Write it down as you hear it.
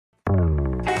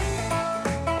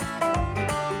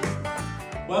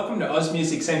Welcome to Oz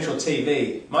Music Central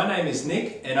TV. My name is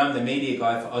Nick and I'm the media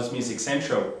guy for Oz Music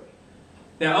Central.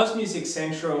 Now Oz Music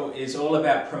Central is all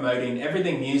about promoting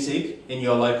everything music in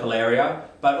your local area,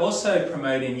 but also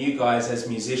promoting you guys as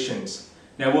musicians.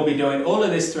 Now we'll be doing all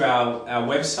of this through our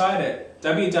website at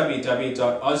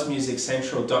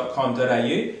www.ozmusiccentral.com.au.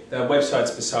 The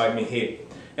website's beside me here.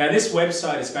 Now this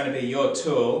website is going to be your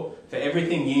tool for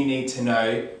everything you need to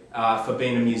know for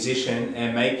being a musician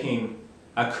and making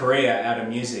a career out of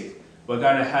music. We're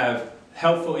going to have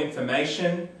helpful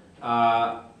information,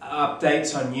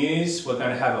 updates on news, we're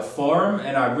going to have a forum,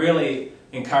 and I really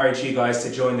encourage you guys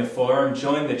to join the forum,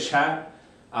 join the chat,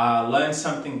 learn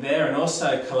something there, and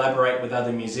also collaborate with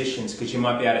other musicians because you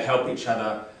might be able to help each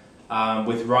other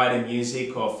with writing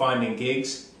music or finding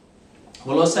gigs.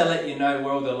 We'll also let you know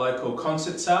where all the local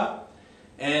concerts are,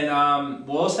 and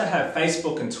we'll also have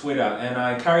Facebook and Twitter, and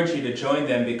I encourage you to join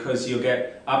them because you'll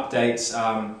get updates,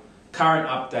 current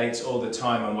updates all the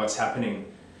time on what's happening.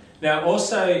 Now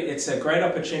also, it's a great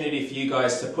opportunity for you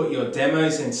guys to put your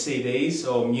demos and CDs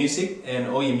or music and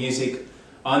all your music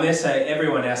on there so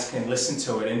everyone else can listen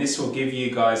to it, and this will give you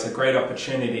guys a great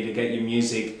opportunity to get your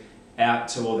music out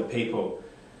to all the people.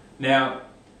 Now,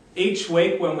 each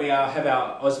week when we have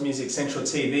our Oz Music Central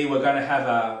TV, we're going to have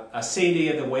a CD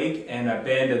of the week and a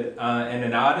band and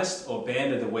an artist or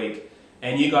band of the week.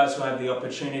 And you guys will have the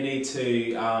opportunity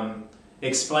to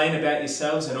explain about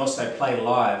yourselves and also play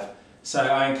live. So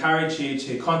I encourage you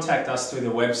to contact us through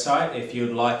the website if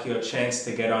you'd like your chance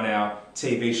to get on our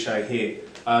TV show here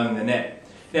on the net.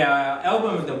 Now our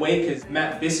album of the week is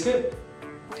Matti Biskit.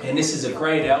 And this is a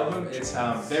great album. It's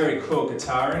very cool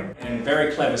guitaring and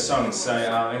very clever songs. So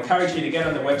I encourage you to get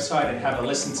on the website and have a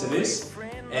listen to this.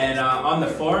 And on the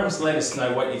forums, let us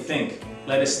know what you think.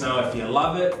 Let us know if you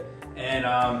love it. And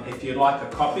if you'd like a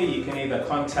copy, you can either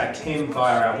contact him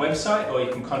via our website or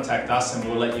you can contact us and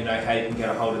we'll let you know how you can get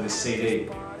a hold of this CD.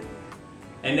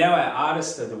 And now our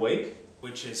artist of the week,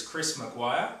 which is Chris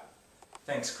Maguire.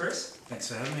 Thanks, Chris. Thanks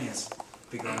for having me. It's a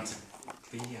big honor to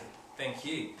be here. Thank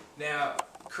you. Now,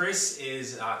 Chris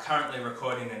is currently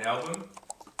recording an album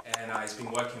and he's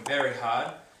been working very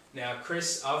hard. Now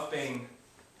Chris,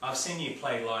 I've seen you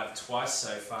play live twice so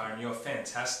far and you're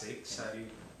fantastic. So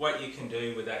what you can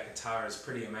do with that guitar is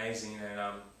pretty amazing, and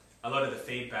a lot of the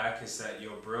feedback is that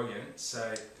you're brilliant.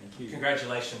 So thank you.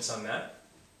 Congratulations on that.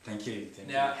 Thank you.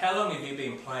 Now, how long have you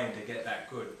been playing to get that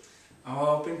good?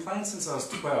 Oh, I've been playing since I was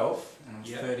 12 and I'm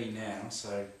 30 now,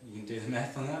 so you can do the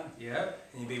math on that. Yeah,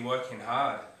 and you've been working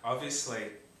hard, obviously.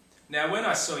 Now, when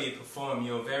I saw you perform,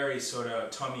 you're very sort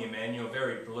of Tommy Emmanuel,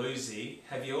 very bluesy.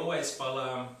 Have you always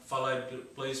followed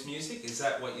blues music? Is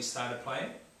that what you started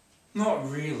playing? Not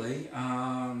really.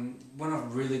 When I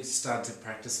really started to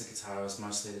practice the guitar, I was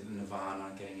mostly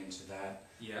Nirvana, getting into that.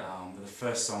 Yeah. But the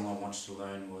first song I wanted to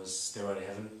learn was Stairway to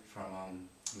Heaven from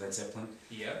Led Zeppelin.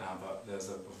 Yeah. But there was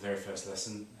the very first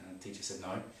lesson and the teacher said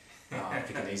no,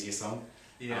 pick an easier song.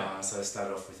 Yeah. So I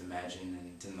started off with Imagine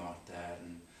and didn't like that,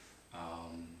 and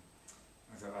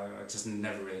I just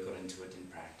never really got into it,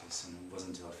 didn't practice, and it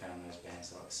wasn't until I found those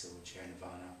bands like Silverchair and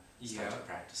Nirvana, started to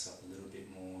practice up a little bit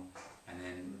more, and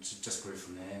then just grew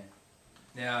from there.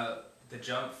 Now, the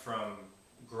jump from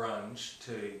grunge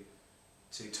to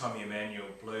Tommy Emmanuel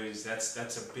blues, that's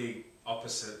a big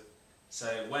opposite.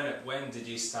 So when did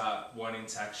you start wanting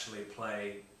to actually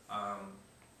play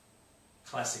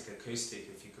classic acoustic,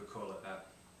 if you could call it that?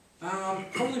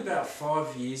 Probably about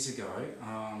 5 years ago,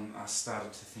 I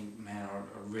started to think, man, I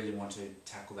really want to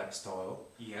tackle that style.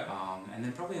 Yeah. And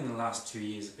then probably in the last 2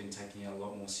 years, I've been taking it a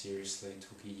lot more seriously.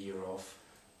 Took a year off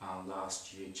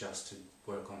last year just to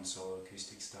work on solo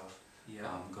acoustic stuff.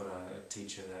 Yeah. Got a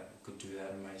teacher that could do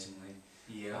that amazingly.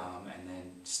 Yeah. And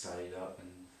then studied up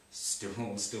and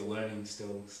still learning,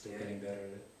 still getting better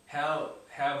at it. How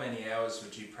many hours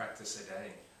would you practice a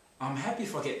day? I'm happy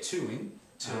if I get 2 in.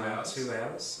 2 hours? 2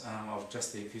 hours of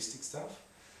just the acoustic stuff.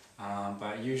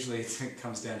 But usually it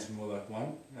comes down to more like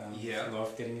 1,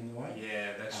 life getting in the way.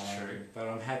 Yeah, that's true. But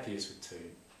I'm happiest with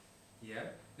 2. Yeah.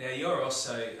 Now you're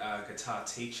also a guitar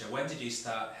teacher. When did you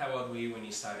start, how old were you when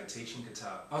you started teaching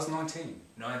guitar? I was 19.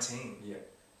 19? Yeah.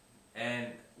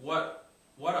 And what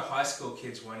are high school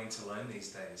kids wanting to learn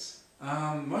these days?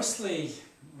 Mostly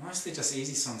just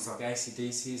easy songs like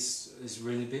AC/DC is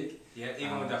really big. Yeah,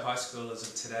 even with the high schoolers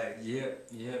of today. Yeah.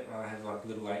 I have like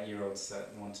little 8-year-olds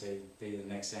that want to be the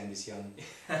next Angus Young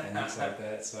and things like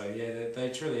that. So yeah, they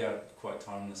truly are quite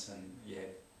timeless, and yeah,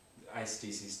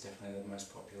 AC/DC is definitely the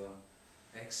most popular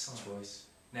choice.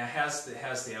 Now, how's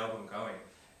the album going?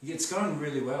 It's going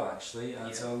really well actually.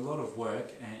 It's a lot of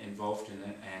work involved in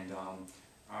it, and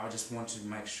I just want to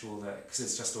make sure that, because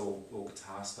it's just all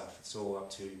guitar stuff, it's all up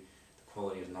to the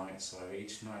quality of notes, so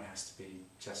each note has to be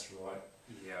just right.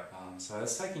 Yeah. So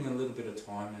it's taking a little bit of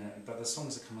time, but the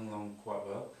songs are coming along quite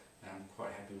well, and I'm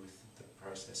quite happy with the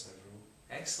process overall.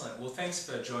 Excellent. Well, thanks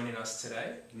for joining us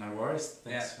today. No worries.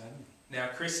 Thanks for having me. Now,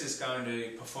 Chris is going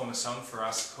to perform a song for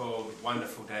us called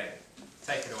Wonderful Day.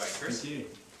 Take it away, Chris. Thank you.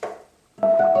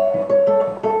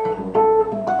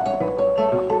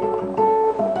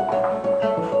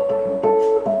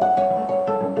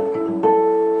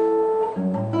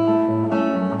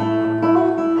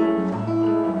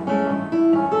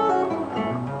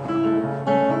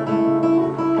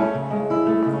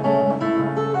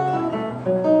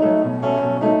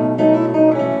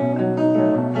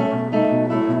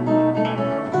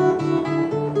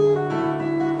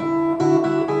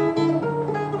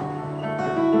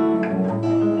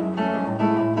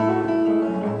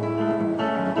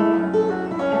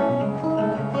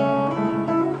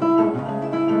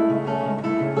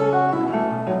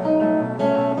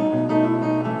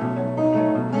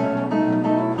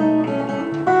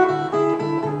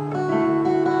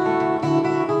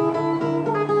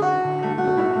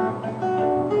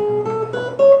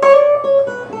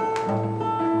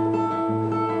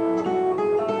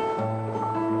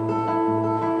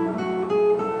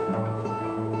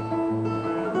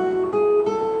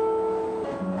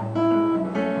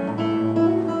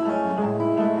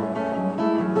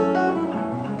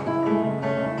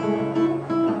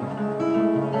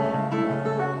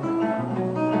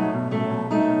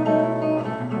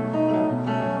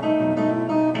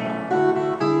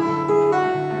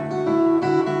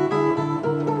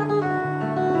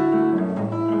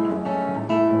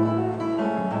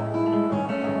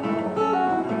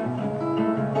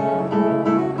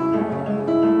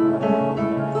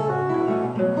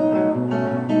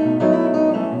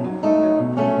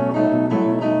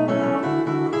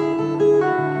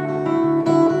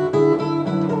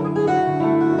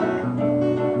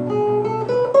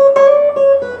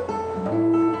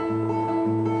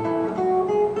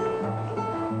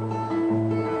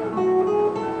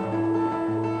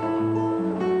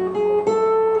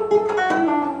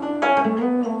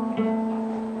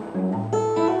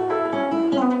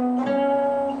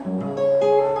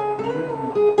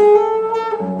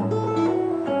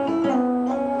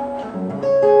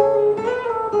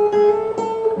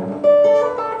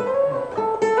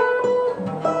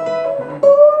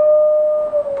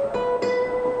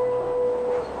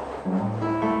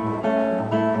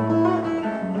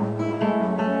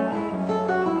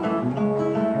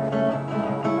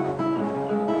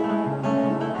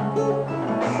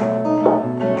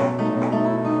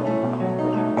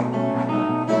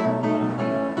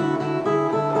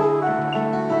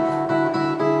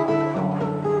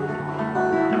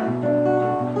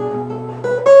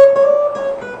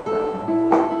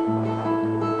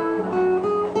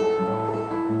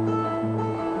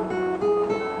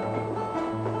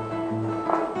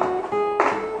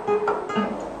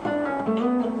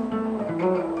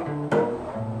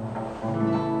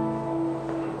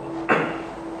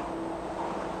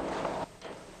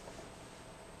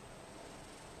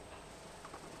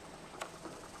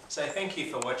 So thank you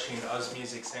for watching Oz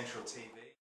Music Central TV.